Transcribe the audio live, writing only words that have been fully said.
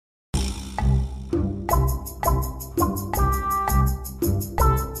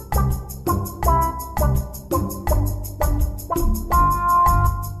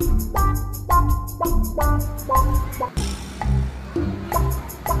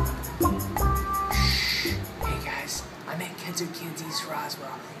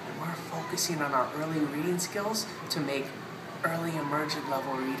Roswell, and we're focusing on our early reading skills to make early emergent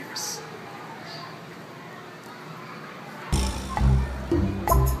level readers.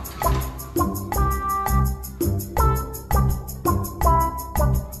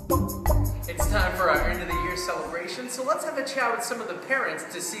 It's time for our end of the year celebration, so let's have a chat with some of the parents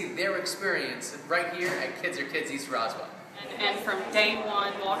to see their experience right here at Kids Are Kids East Roswell. And from day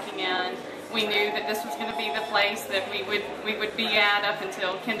one, walking in, we knew that this was going to be the place that we would be at up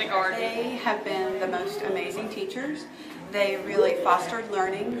until kindergarten. They have been the most amazing teachers. They really fostered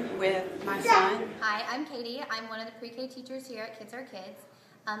learning with my son. Hi, I'm Katie. I'm one of the pre-K teachers here at Kids Are Kids.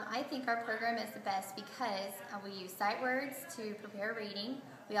 I think our program is the best because we use sight words to prepare reading.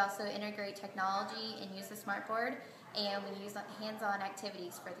 We also integrate technology and use the smartboard, and we use hands-on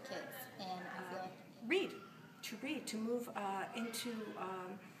activities for the kids. And I feel like to move into,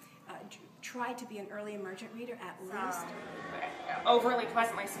 try to be an early emergent reader at least. Overly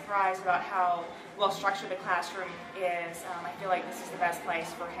pleasantly surprised about how well structured the classroom is. I feel like this is the best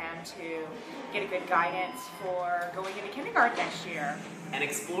place for him to get a good guidance for going into kindergarten next year. An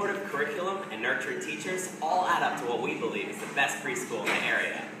explorative curriculum and nurturing teachers all add up to what we believe is the best preschool in the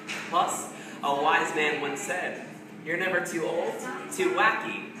area. Plus, a wise man once said, "You're never too old, too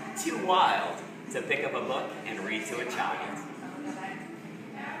wacky, too wild to pick up a book and read to a child."